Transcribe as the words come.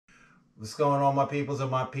What's going on, my peoples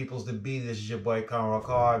and my peoples to be? This is your boy Conroe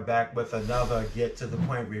Card, back with another Get to the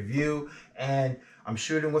Point review. And I'm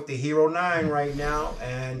shooting with the Hero 9 right now,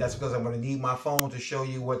 and that's because I'm going to need my phone to show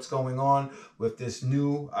you what's going on with this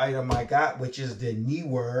new item I got, which is the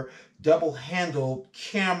NEEWER double-handled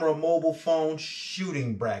camera mobile phone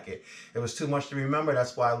shooting bracket. It was too much to remember,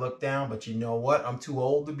 that's why I looked down, but you know what? I'm too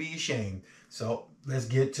old to be ashamed. So let's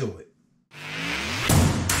get to it.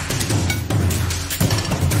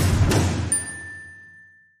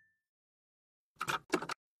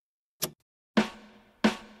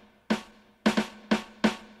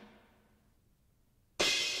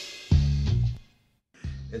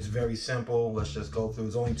 It's very simple. Let's just go through.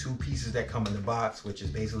 There's only two pieces that come in the box, which is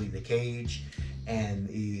basically the cage and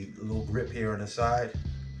the little grip here on the side.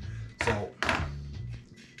 So,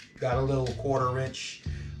 got a little 1/4 inch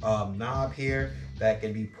knob here that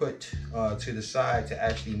can be put to the side to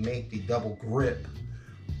actually make the double grip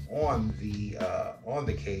on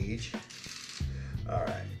the cage. All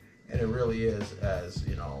right, and it really is as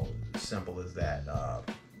simple as that.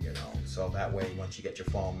 So that way, once you get your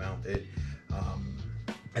phone mounted.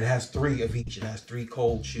 It has 3 of each. It has 3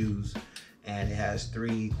 cold shoes, and it has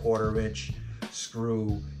 3 1/4 inch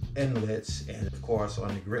screw inlets, and of course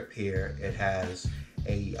on the grip here it has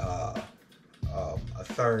a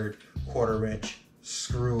 1/3 1/4 inch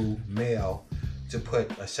screw male to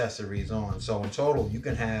put accessories on. So in total you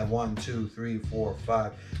can have 1, 2, 3, 4,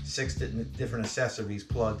 5, 6 different accessories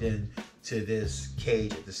plugged in to this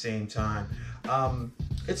cage at the same time.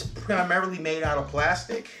 It's primarily made out of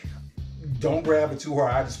plastic. Don't grab it too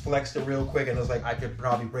hard. I just flexed it real quick and it was like I could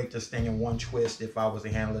probably break this thing in one twist if I was to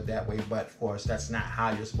handle it that way, but of course that's not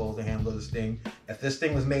how you're supposed to handle this thing. If this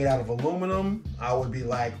thing was made out of aluminum, I would be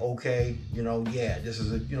like, okay, yeah, this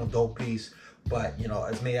is a dope piece, but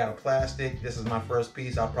it's made out of plastic. This is my first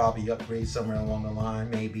piece. I'll probably upgrade somewhere along the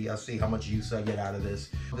line. Maybe I'll see how much use I get out of this.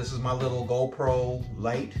 This is my little GoPro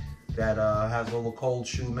light that has a little cold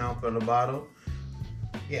shoe mount on the bottom.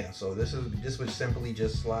 Yeah, so this would simply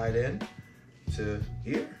just slide in to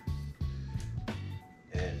here,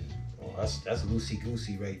 and that's loosey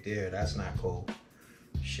goosey right there. That's not cool.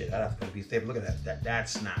 Shit, I'd have to put a piece of tape. Look at that.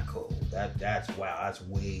 That's not cool. That's wow. That's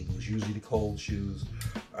way loose. Usually the cold shoes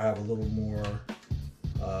have a little more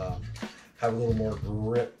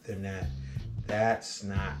grip than that. That's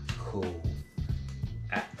not cool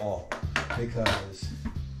at all, because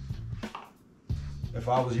if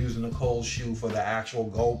I was using a cold shoe for the actual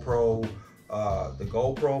GoPro, the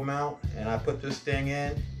GoPro mount, and I put this thing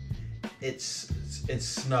in, it's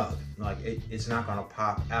snug. Like it's not gonna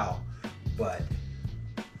pop out. But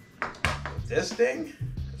with this thing,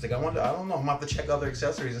 it's like I don't know. I'm gonna have to check other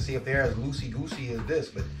accessories and see if they're as loosey goosey as this.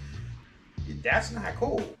 But that's not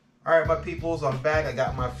cool. All right, my peoples, I'm back. I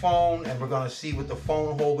got my phone, and we're gonna see what the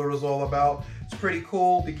phone holder is all about. It's pretty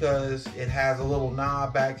cool because it has a little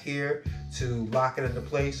knob back here to lock it into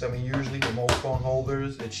place. I mean, usually with most phone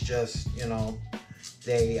holders, it's just, they're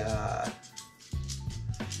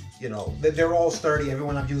all sturdy.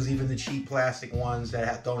 Everyone I've used, even the cheap plastic ones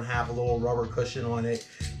that don't have a little rubber cushion on it,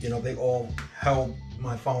 they all held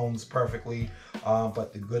my phones perfectly.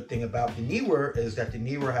 But the good thing about the NEEWER is that the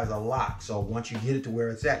NEEWER has a lock. So once you get it to where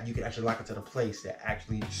it's at, you can actually lock it to the place that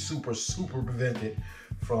actually super prevent it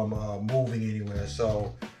from moving anywhere.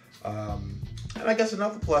 So, and I guess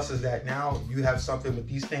another plus is that now you have something with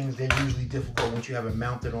these things. They're usually difficult once you have it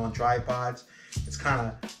mounted on tripods. It's kind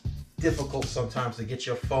of difficult sometimes to get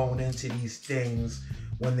your phone into these things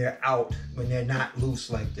when they're out, when they're not loose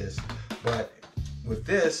like this. But with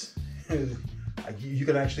this, you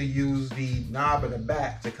can actually use the knob in the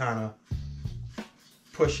back to kind of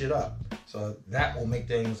push it up. So that will make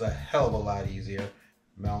things a hell of a lot easier.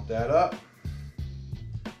 Mount that up,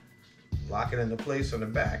 lock it into place on the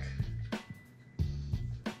back.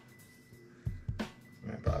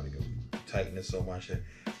 I probably could tighten it so much.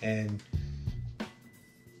 And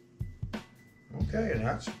okay, and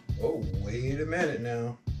that's, oh, wait a minute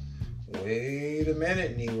now. Wait a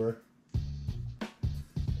minute, NEEWER.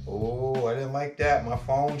 Oh, I didn't like that. My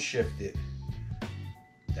phone shifted.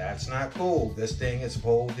 That's not cool. This thing is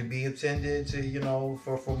supposed to be intended to,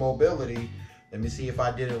 for mobility. Let me see if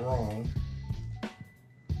I did it wrong.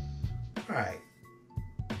 All right.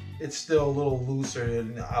 It's still a little looser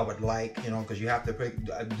than I would like, because you have to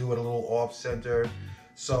do it a little off center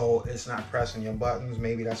so it's not pressing your buttons.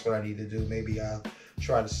 Maybe that's what I need to do. Maybe I'll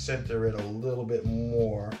try to center it a little bit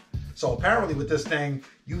more. So apparently with this thing,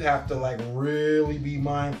 you have to really be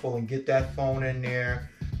mindful and get that phone in there.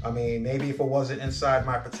 I mean, maybe if it wasn't inside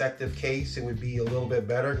my protective case, it would be a little bit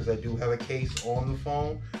better because I do have a case on the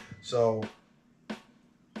phone. So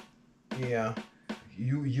yeah,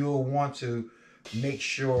 you'll want to make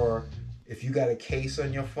sure if you got a case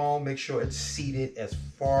on your phone, make sure it's seated as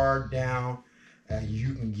far down as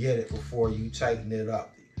you can get it before you tighten it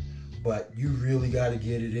up. But you really got to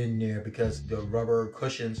get it in there because the rubber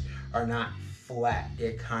cushions are not flat.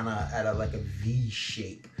 They're kind of at like a V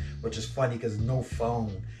shape, which is funny because no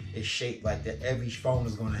phone is shaped like that. Every phone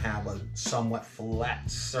is going to have a somewhat flat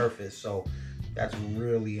surface, so that's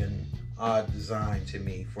really an odd design to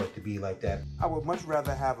me for it to be like that. I would much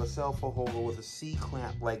rather have a cell phone holder with a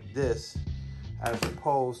C-clamp like this as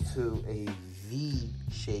opposed to a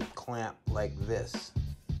V-shaped clamp like this.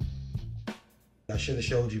 I should have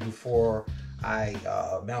showed you before I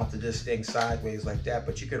mounted this thing sideways like that,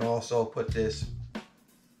 but you can also put this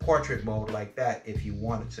portrait mode like that if you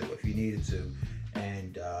wanted to, if you needed to,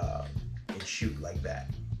 and shoot like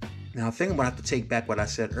that. Now I think I'm gonna have to take back what I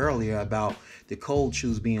said earlier about the cold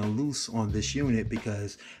shoes being loose on this unit,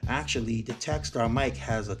 because actually the Takstar mic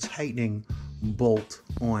has a tightening bolt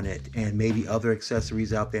on it, and maybe other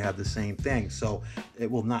accessories out there have the same thing, so it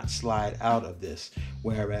will not slide out of this.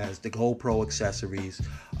 Whereas the GoPro accessories,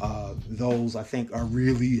 those I think are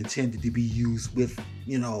really intended to be used with,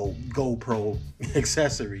 you know, GoPro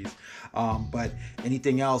accessories. But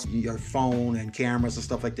anything else, your phone and cameras and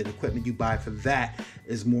stuff like that, equipment you buy for that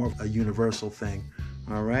is more of a universal thing.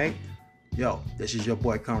 All right, yo, this is your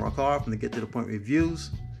boy Conrad Carr from the Get to the Point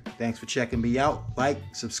Reviews. Thanks for checking me out. Like,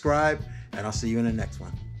 subscribe, and I'll see you in the next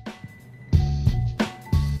one.